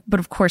this. But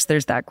of course,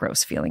 there's that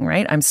gross feeling,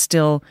 right? I'm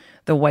still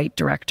the white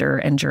director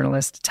and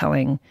journalist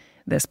telling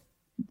this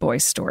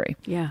boy's story.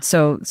 Yeah.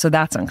 So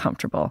that's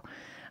uncomfortable.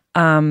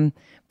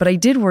 But I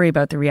did worry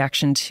about the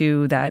reaction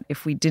too, that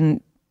if we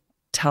didn't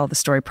tell the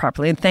story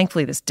properly, and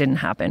thankfully this didn't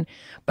happen,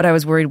 but I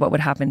was worried what would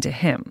happen to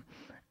him.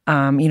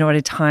 At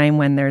a time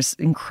when there's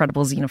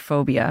incredible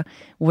xenophobia,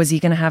 was he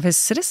going to have his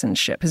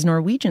citizenship, his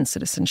Norwegian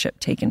citizenship,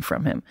 taken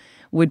from him?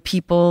 Would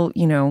people,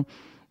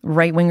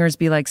 right-wingers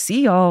be like,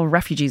 see, all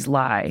refugees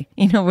lie?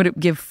 Would it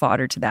give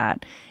fodder to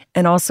that?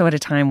 And also at a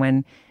time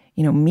when,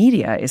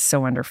 media is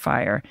so under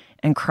fire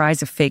and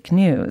cries of fake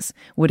news,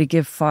 would it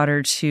give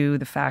fodder to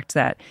the fact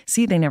that,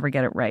 see, they never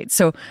get it right?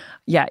 So,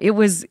 yeah,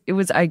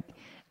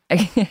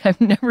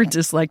 I've never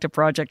disliked a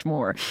project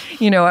more.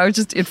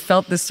 It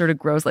felt this sort of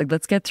gross, like,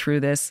 let's get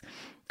through this.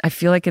 I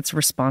feel like it's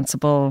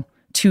responsible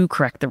to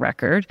correct the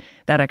record.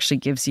 That actually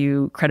gives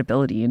you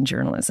credibility in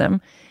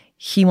journalism.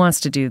 He wants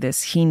to do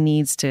this. He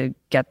needs to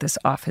get this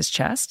off his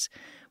chest.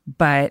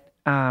 But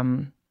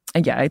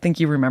I think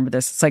you remember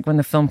this. It's like when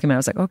the film came out, I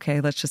was like, okay,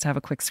 let's just have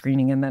a quick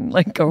screening and then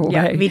go away.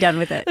 Yeah, be done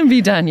with it. And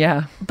be done,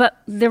 yeah. But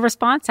the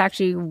response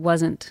actually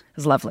wasn't. It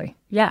was lovely.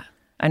 Yeah.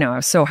 I know. I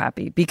was so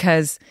happy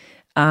because...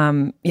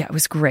 it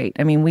was great.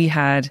 I mean, we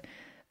had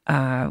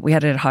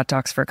it at Hot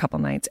Docs for a couple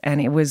nights, and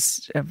it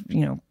was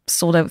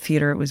sold out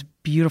theater. It was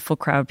beautiful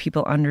crowd.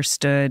 People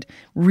understood,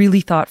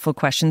 really thoughtful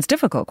questions,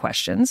 difficult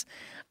questions,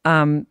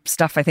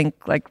 stuff I think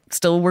like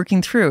still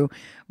working through,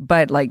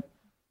 but like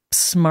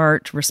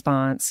smart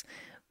response.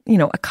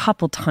 A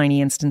couple tiny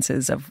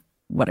instances of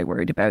what I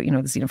worried about, the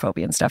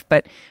xenophobia and stuff,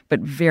 but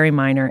very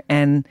minor,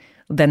 and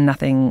then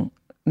nothing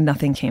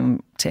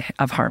came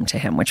of harm to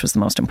him, which was the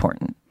most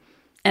important.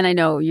 And I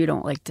know you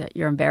don't like to,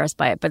 you're embarrassed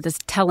by it, but this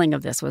telling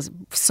of this was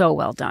so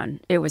well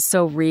done. It was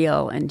so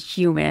real and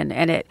human,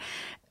 and it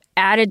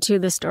added to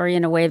the story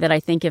in a way that I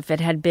think if it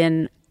had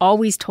been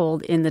always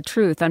told in the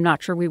truth, I'm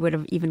not sure we would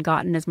have even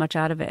gotten as much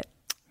out of it.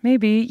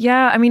 Maybe.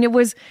 Yeah. I mean, it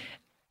was,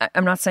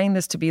 I'm not saying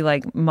this to be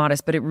like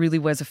modest, but it really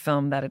was a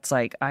film that it's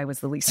like, I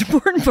was the least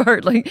important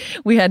part. Like,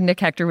 we had Nick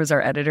Hector was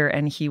our editor,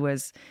 and he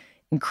was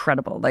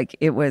incredible. Like,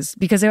 it was,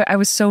 because I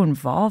was so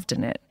involved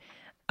in it.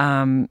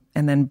 And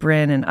then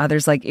Bryn and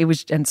others, like it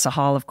was, and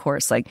Sahal, of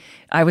course, like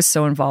I was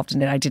so involved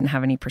in it. I didn't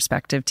have any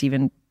perspective to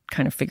even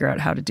kind of figure out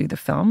how to do the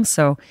film.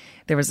 So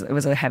it was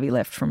a heavy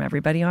lift from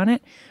everybody on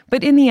it.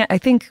 But in the end, I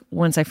think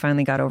once I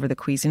finally got over the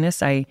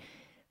queasiness, I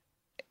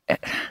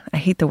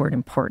hate the word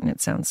important.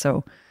 It sounds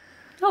so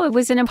No, it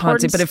was an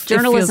important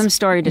journalism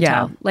story to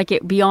tell. Like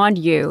beyond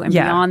you and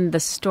beyond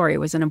the story, it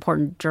was an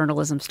important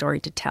journalism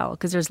story to tell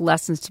because there's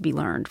lessons to be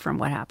learned from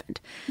what happened.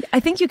 I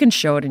think you can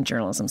show it in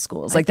journalism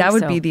schools. Like that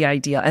would be the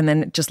ideal. And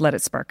then just let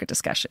it spark a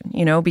discussion,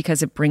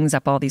 because it brings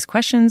up all these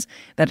questions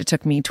that it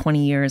took me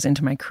 20 years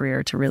into my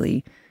career to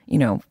really,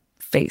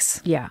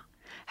 face. Yeah.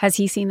 Has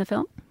he seen the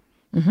film?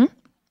 Mm-hmm.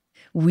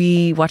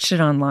 We watched it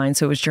online.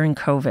 So it was during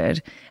COVID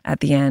at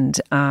the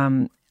end.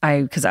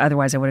 Because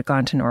otherwise I would have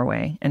gone to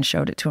Norway and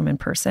showed it to him in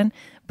person.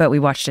 But we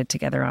watched it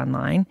together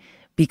online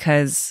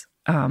because,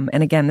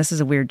 and again, this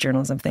is a weird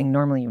journalism thing.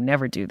 Normally you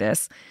never do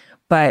this,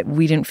 but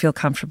we didn't feel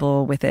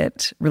comfortable with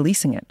it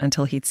releasing it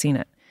until he'd seen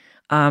it.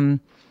 You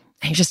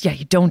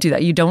don't do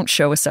that. You don't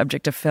show a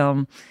subject of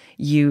film.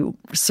 You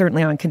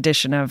certainly on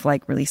condition of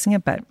like releasing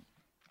it. But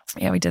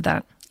yeah, we did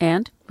that.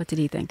 And what did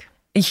he think?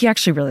 He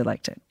actually really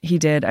liked it. He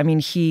did. I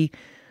mean,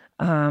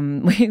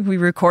 we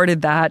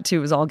recorded that too.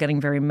 It was all getting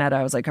very meta.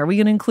 I was like, are we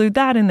going to include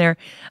that in there?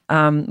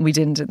 We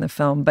didn't in the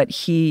film, but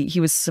he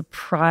was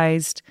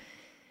surprised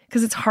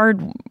because it's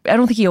hard. I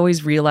don't think he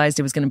always realized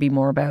it was going to be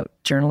more about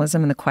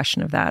journalism and the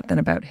question of that than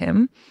about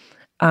him.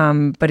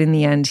 But in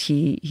the end,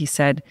 he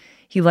said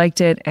he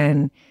liked it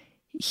and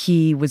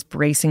he was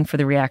bracing for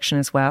the reaction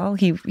as well.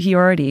 He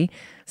already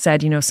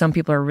said, some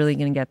people are really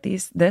going to get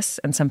this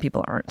and some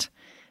people aren't.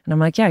 And I'm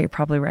like, yeah, you're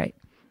probably right.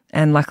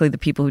 And luckily, the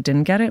people who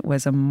didn't get it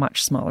was a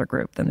much smaller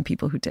group than the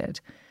people who did.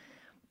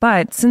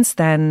 But since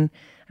then,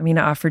 I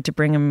offered to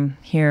bring him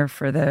here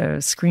for the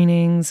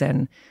screenings,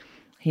 and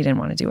he didn't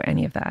want to do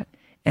any of that.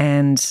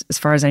 And as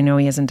far as I know,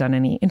 he hasn't done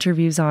any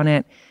interviews on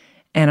it.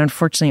 And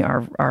unfortunately,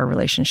 our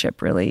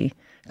relationship really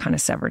kind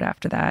of severed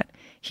after that.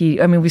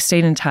 We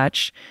stayed in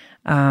touch,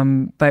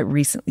 but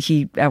recently,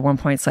 he at one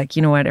point, it's like,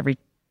 you know what? Every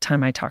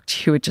time I talk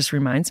to you, it just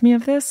reminds me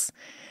of this,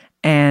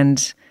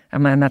 and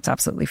that's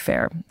absolutely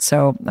fair.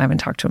 So I haven't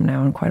talked to him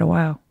now in quite a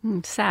while.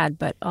 Sad,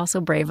 but also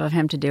brave of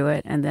him to do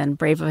it, and then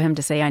brave of him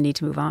to say, I need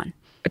to move on.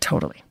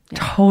 Totally.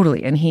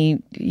 And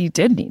he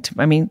did need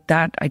to.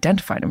 That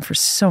identified him for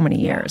so many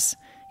years.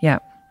 Yeah.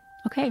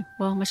 Okay.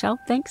 Well, Michelle,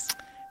 thanks.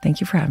 Thank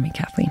you for having me,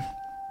 Kathleen.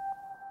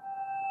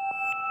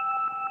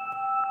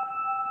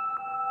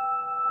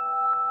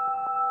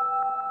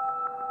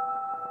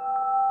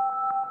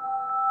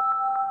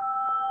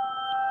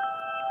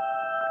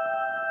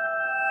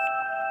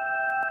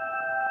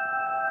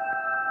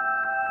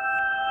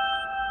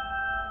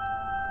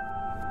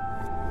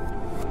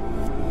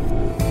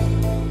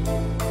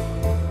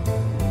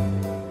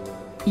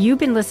 You've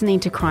been listening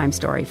to Crime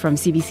Story from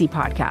CBC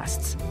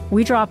Podcasts.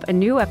 We drop a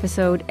new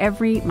episode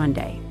every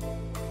Monday.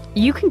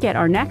 You can get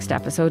our next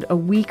episode a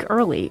week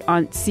early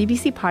on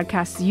CBC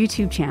Podcasts'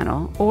 YouTube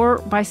channel or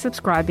by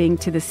subscribing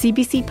to the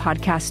CBC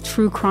Podcast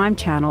True Crime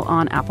channel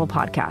on Apple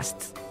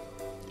Podcasts.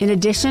 In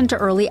addition to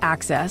early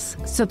access,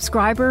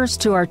 subscribers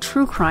to our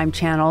True Crime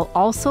channel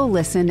also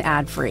listen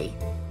ad-free.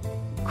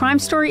 Crime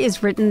Story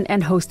is written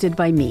and hosted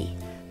by me.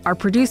 Our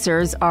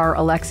producers are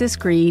Alexis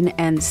Green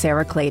and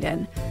Sarah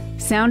Clayton.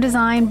 Sound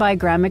design by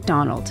Graham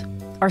McDonald.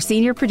 Our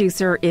senior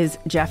producer is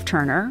Jeff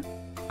Turner.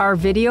 Our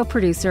video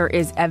producer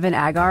is Evan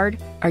Agard.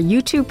 Our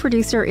YouTube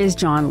producer is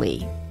John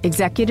Lee.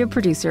 Executive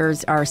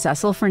producers are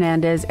Cecil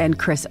Fernandez and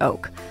Chris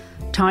Oak.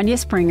 Tanya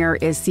Springer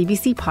is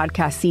CBC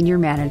Podcast Senior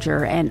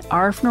Manager, and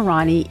Arif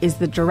Noorani is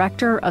the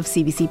Director of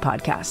CBC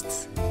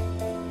Podcasts.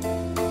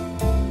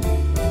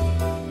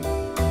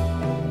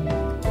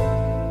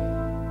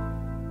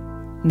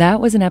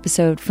 That was an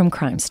episode from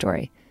Crime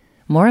Story.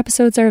 More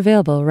episodes are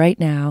available right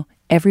now,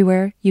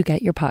 everywhere you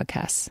get your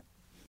podcasts.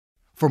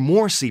 For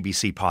more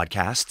CBC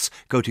podcasts,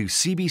 go to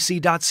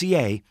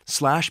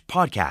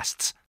cbc.ca/podcasts.